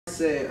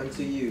say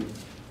unto you,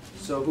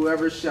 so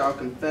whoever shall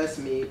confess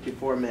me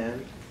before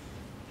men,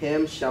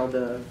 him shall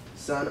the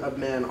Son of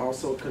Man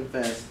also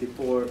confess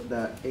before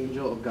the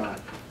angel of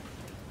God.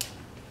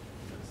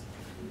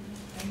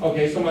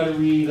 Okay, somebody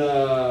read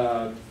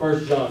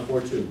 1 John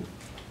 4:2.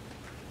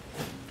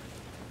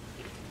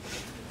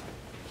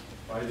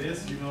 By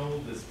this you know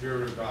the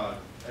Spirit of God.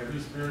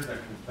 Every spirit that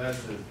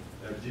confesses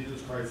that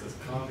Jesus Christ has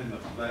come in the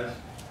flesh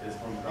is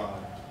from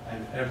God.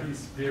 And every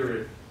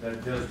spirit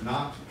that does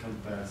not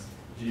confess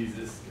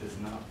Jesus is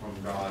not from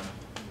God.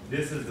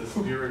 This is the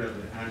spirit of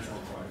the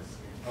Antichrist,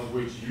 of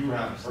which you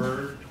have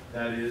heard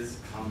that is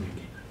coming.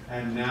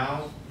 And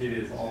now it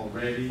is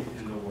already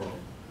in the world.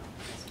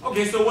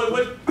 Okay, so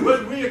what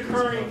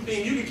reoccurring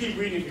thing, you can keep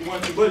reading if you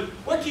want to, but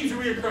what keeps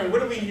reoccurring?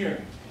 What are we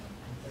hearing?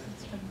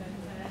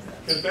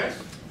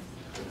 Confess?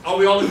 Are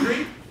we all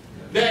agree?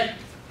 That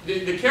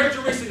the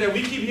characteristic that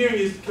we keep hearing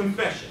is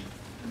confession.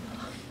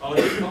 All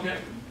agree? Okay,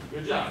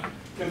 good job.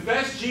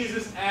 Confess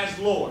Jesus as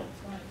Lord.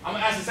 I'm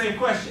going to ask the same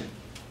question.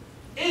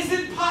 Is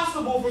it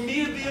possible for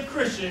me to be a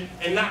Christian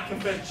and not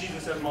confess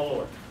Jesus as my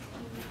Lord?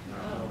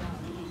 No.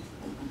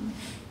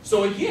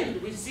 So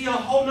again, we see a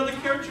whole other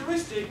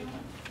characteristic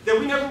that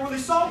we never really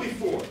saw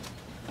before.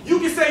 You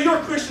can say you're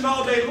a Christian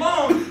all day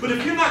long, but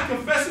if you're not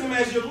confessing Him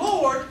as your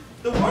Lord,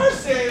 the Word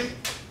says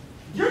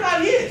you're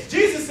not His.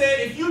 Jesus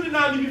said, if you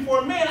deny me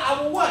before man,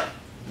 I will what?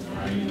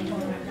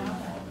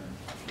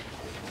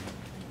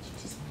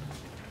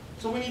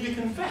 So we need to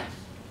confess.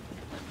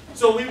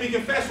 So when we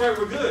confess, right,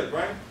 we're good,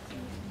 right?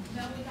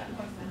 No, we got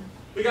more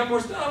stuff. We got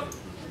more stuff?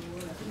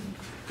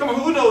 Come on,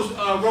 who knows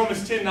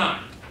Romans 10:9?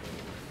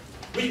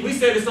 We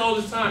say this all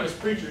the time as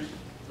preachers.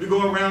 We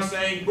go around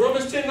saying,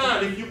 Romans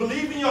 10:9, if you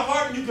believe in your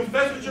heart and you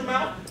confess with your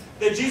mouth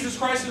that Jesus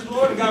Christ is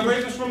Lord and God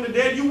raised us from the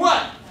dead, you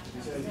what?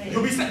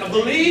 You'll be saved.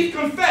 Believe,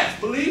 confess.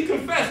 Believe,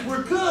 confess.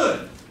 We're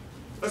good.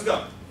 Let's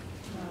go.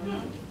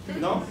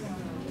 No?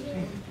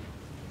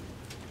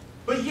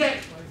 But yet,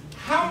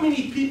 how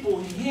many people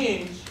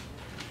hinge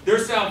their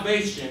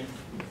salvation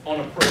on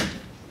a prayer?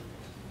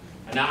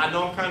 And now I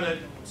know I'm kind of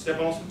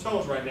stepping on some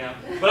toes right now,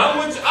 but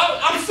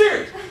I'm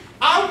serious.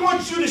 I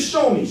want you to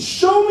show me.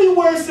 Show me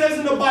where it says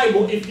in the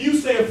Bible, if you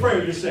say a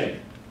prayer, you're saved.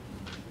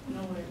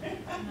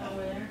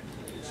 Nowhere.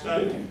 It's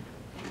not in there.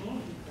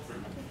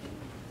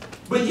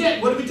 But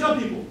yet, what do we tell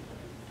people?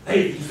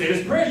 Hey, if you say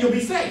this prayer, you'll be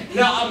saved.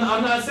 Now,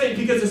 I'm not saying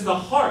because it's the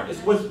heart. It's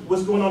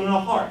what's going on in the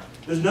heart.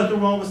 There's nothing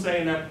wrong with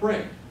saying that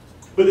prayer.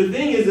 But the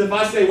thing is, if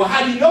I say, well,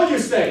 how do you know you're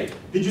saved?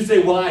 Did you say,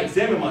 well, I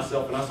examined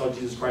myself and I saw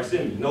Jesus Christ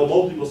in me? No,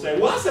 most people say,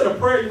 well, I said a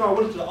prayer. You know, I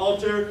went to the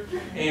altar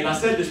and I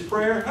said this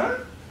prayer. Huh?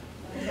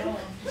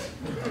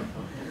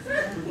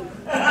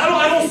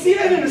 I don't see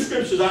that in the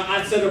scriptures.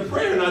 I said a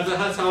prayer and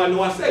that's how I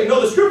know I say.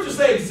 No, the scriptures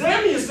say,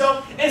 examine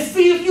yourself and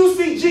see if you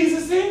see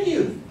Jesus in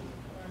you.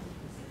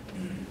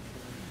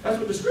 That's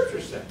what the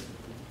scriptures say.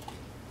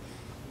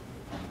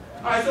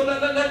 All right, so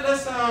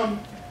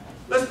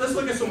let's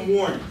look at some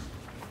warnings.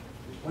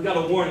 We got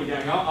a warning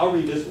down here. I'll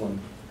read this one.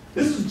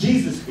 This is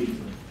Jesus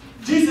speaking.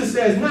 Jesus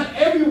says, not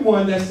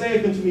everyone that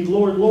saith unto me,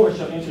 Lord, Lord,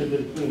 shall enter into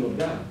the kingdom of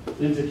God,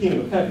 into the kingdom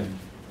of heaven.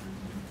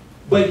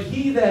 But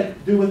he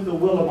that doeth the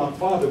will of my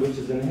Father which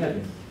is in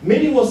heaven.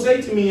 Many will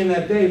say to me in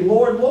that day,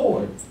 Lord,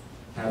 Lord,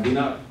 have we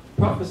not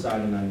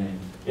prophesied in thy name?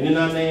 And in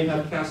thy name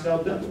have cast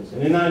out devils.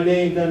 And in thy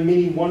name done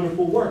many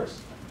wonderful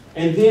works.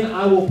 And then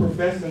I will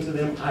profess unto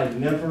them, I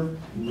never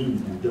knew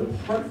you.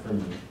 Depart from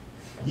me,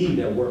 ye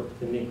that work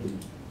iniquity.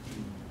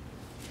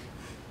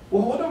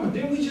 Well, hold on.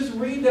 Didn't we just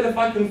read that if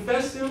I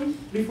confess Him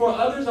before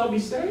others, I'll be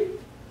saved?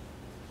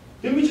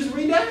 Didn't we just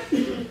read that?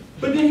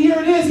 But then here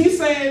it is. He's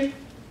saying,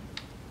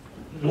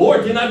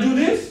 Lord, didn't I do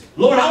this?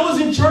 Lord, I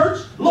was in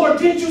church. Lord,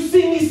 didn't you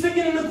see me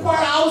singing in the choir?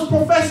 I was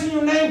professing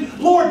your name.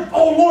 Lord,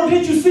 oh Lord,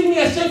 didn't you see me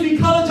at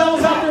Sheffield College? I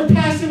was out there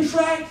passing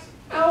tracts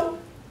out.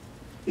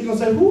 He's going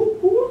to say, who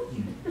are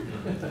you?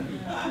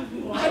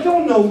 I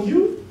don't know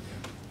you.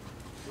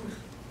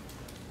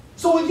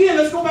 So again,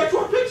 let's go back to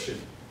our picture.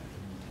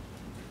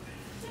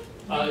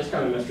 It's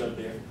kind of messed up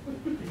there.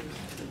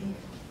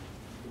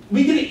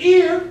 We get an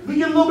ear, we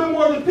get a little bit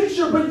more of the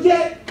picture, but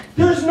yet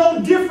there's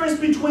no difference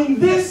between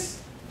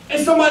this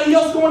and somebody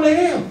else going to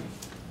hell.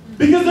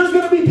 Because there's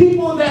going to be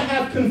people that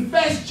have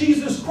confessed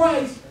Jesus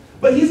Christ,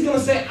 but He's going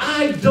to say,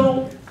 I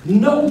don't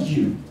know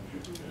you.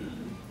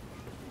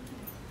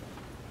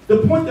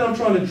 The point that I'm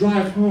trying to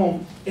drive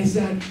home is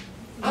that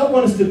I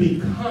want us to be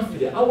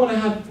confident. I want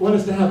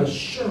us to have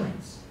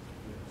assurance.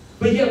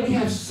 But yet we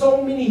have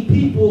so many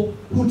people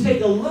who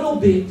take a little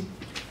bit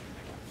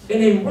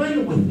and they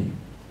run with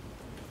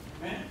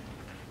it.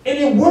 And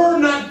then we're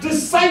not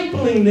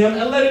discipling them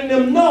and letting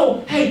them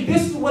know, hey,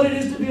 this is what it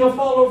is to be a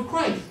follower of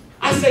Christ.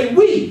 I say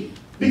we,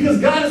 because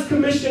God has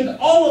commissioned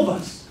all of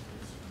us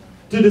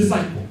to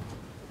disciple.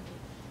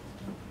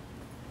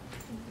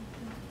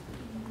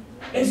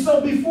 And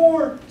so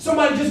before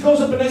somebody just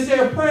goes up and they say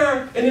a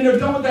prayer and then they're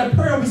done with that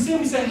prayer, and we see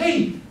them, we say,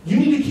 hey, you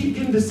need to keep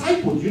getting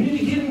discipled. You need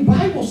to get in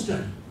Bible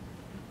study.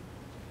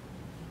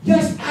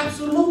 Yes,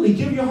 absolutely.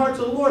 Give your heart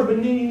to the Lord, but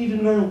then you need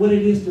to learn what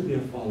it is to be a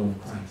follower of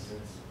Christ.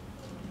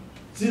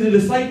 See, the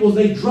disciples,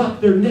 they dropped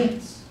their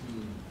nets.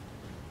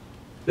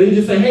 They didn't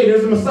just say, hey,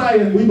 there's a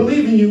Messiah, we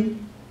believe in you,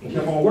 and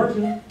kept on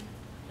working.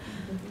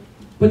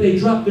 But they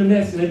dropped their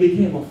nets and they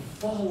became a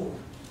follower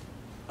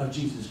of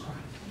Jesus Christ.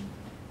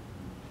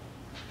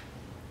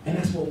 And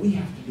that's what we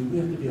have to do. We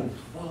have to be a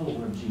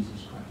follower of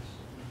Jesus Christ.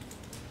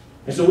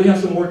 And so we have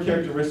some more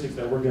characteristics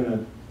that we're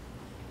going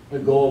to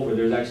go over.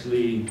 There's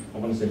actually, I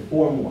want to say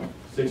 4 more,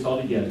 6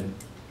 altogether.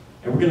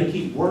 And we're going to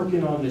keep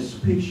working on this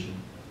picture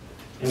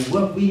and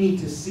what we need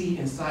to see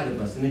inside of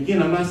us. And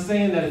again, I'm not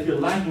saying that if you're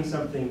lacking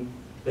something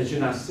that you're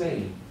not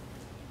saved.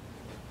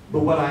 But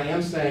what I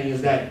am saying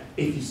is that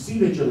if you see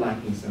that you're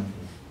lacking something,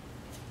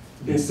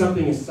 then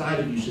something inside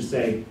of you should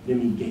say, let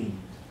me gain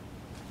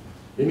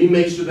it. Let me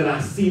make sure that I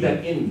see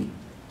that in me.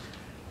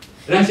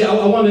 And actually,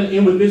 I want to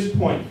end with this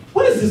point.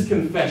 What is this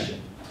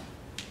confession?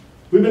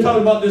 We've been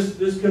talking about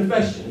this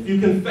confession. If you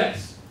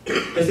confess,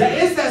 is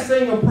that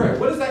saying a prayer?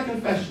 What is that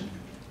confession?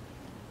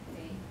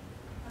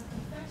 A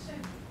confession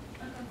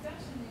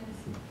is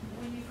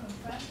when you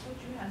confess what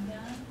you have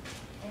done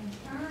and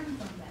turn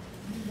from that.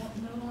 You won't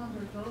no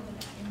longer go to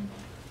that.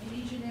 And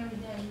each and every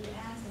day you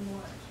ask the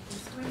Lord to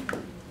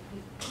strengthen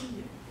you, to lead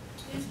you,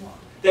 His walk.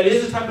 That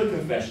is a type of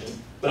confession.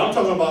 But I'm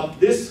talking about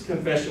this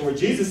confession where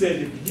Jesus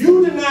said, if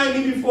you deny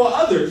me before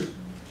others,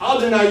 I'll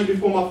deny you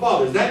before my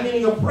Father. Is that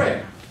meaning a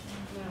prayer?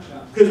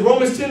 Because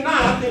Romans 10:9,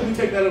 I think we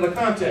take that out of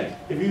context.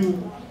 If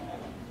you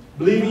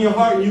believe in your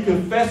heart and you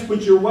confess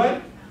with your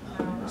what?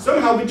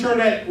 Somehow we turn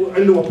that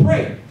into a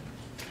prayer.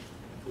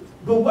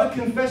 But what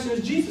confession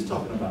is Jesus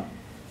talking about?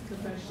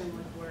 Confession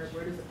with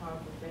word is a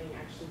powerful thing.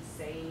 Actually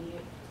saying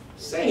it.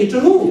 Saying it to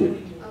who?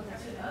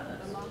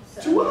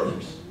 To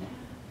others.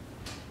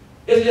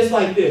 It's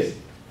like this.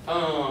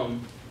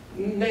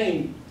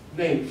 Name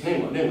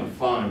a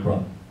fine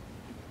brother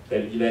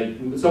that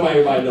somebody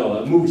everybody know,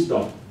 a movie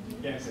star.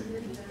 Yes.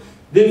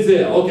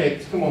 Denzel. Okay,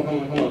 come on,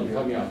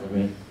 help me out for a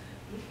minute.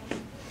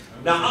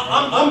 Now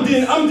I'm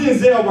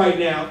Denzel right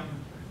now,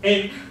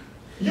 and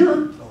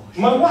you're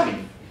my wife.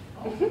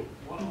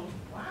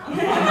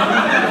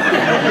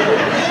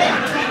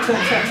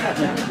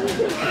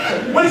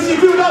 What did she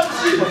do? No,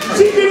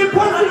 she did it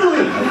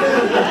perfectly.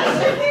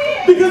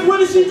 Because what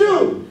did she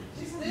do?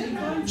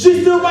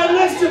 She stood right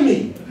next to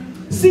me.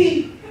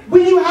 See,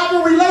 when you have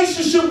a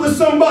relationship with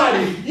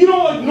somebody, you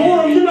don't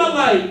ignore them. You're not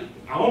like,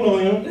 I don't know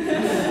him.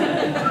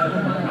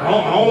 I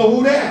don't know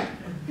who that.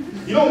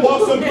 You don't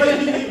walk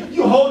someplace,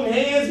 you holding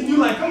hands, and you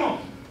like, come on.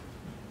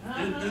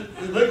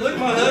 Look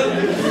my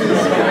husband.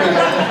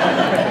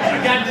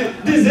 I got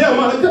Denzel,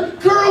 my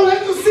husband. Girl,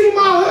 have you seen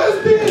my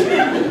husband?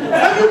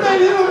 Have you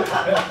met him?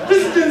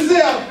 This is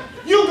Denzel.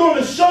 You're going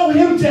to show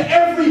him to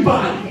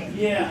everybody.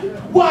 Yeah.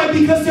 Why?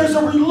 Because there's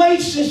a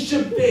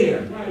relationship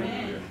there.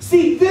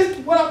 See,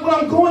 what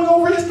I'm going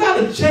over, it's not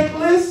a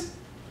checklist.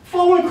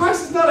 Following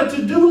Christ is not a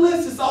to-do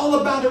list. It's all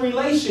about a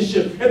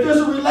relationship. If there's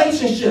a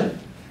relationship,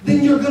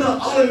 then you're going to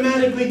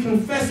automatically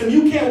confess him.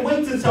 You can't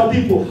wait to tell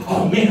people,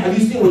 oh man, have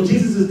you seen what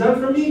Jesus has done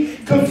for me?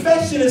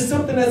 Confession is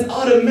something that's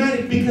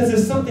automatic because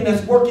it's something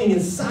that's working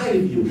inside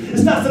of you.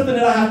 It's not something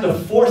that I have to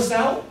force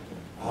out.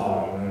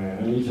 Oh man,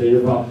 let me tell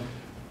you about,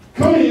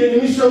 come here,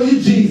 let me show you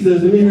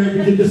Jesus. Let me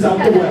get this out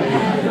the way.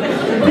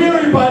 Here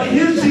everybody,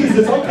 here's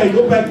Jesus. Okay,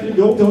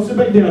 don't sit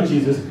back down,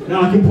 Jesus.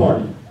 Now I can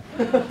party.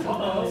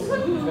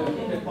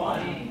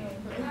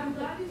 And I'm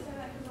glad you said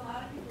that because a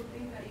lot of people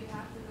think that you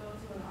have to go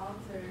to an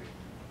altar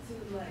to,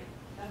 like,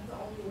 that's the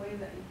only way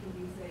that you can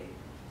be saved.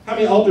 How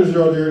many altars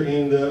are there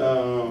in the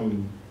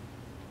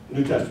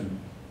New Testament?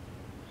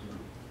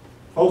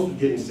 Folks were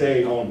getting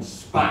saved on the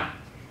spot.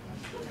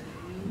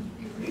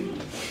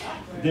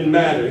 Didn't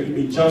matter. It could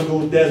be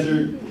jungle,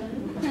 desert,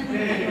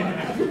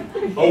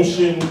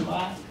 ocean,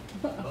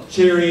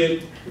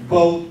 chariot,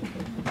 boat,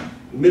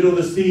 middle of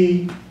the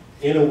sea,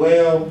 in a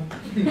well.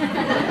 Didn't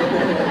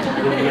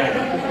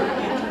matter.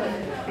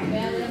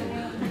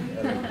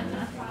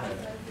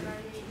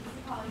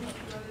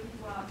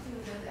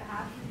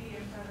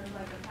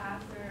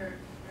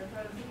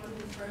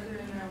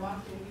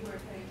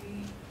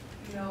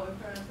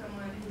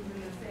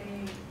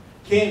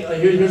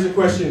 Here's a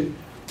question.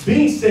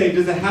 Being saved,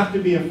 does it have to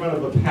be in front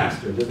of a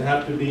pastor? Does it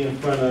have to be in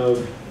front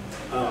of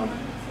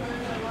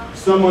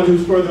someone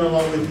who's further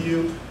along with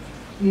you?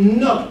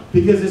 No,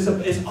 because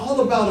it's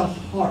all about a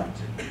heart.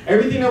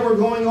 Everything that we're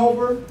going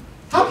over,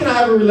 how can I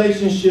have a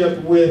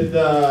relationship with,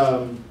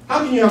 how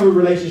can you have a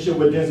relationship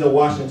with Denzel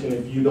Washington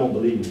if you don't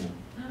believe in him?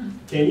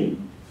 Can you?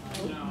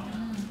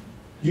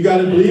 You got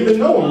to believe and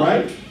know him,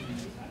 right?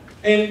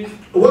 And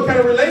what kind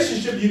of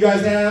relationship do you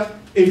guys have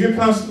if you're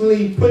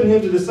constantly putting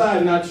him to the side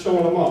and not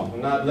showing him off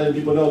and not letting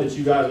people know that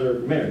you guys are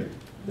married?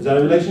 Is that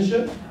a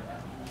relationship?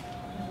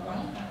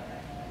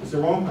 It's the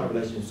wrong kind of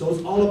relationship. So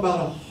it's all about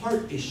a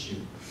heart issue.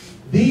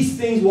 These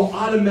things will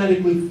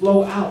automatically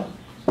flow out.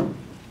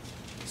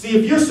 See,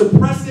 if you're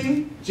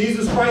suppressing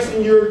Jesus Christ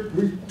in your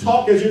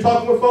talk as you're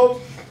talking with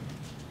folks,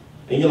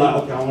 and you're like,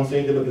 okay, I don't want to say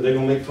anything because they're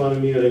going to make fun of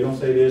me, or they're going to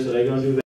say this, or they're going to do that.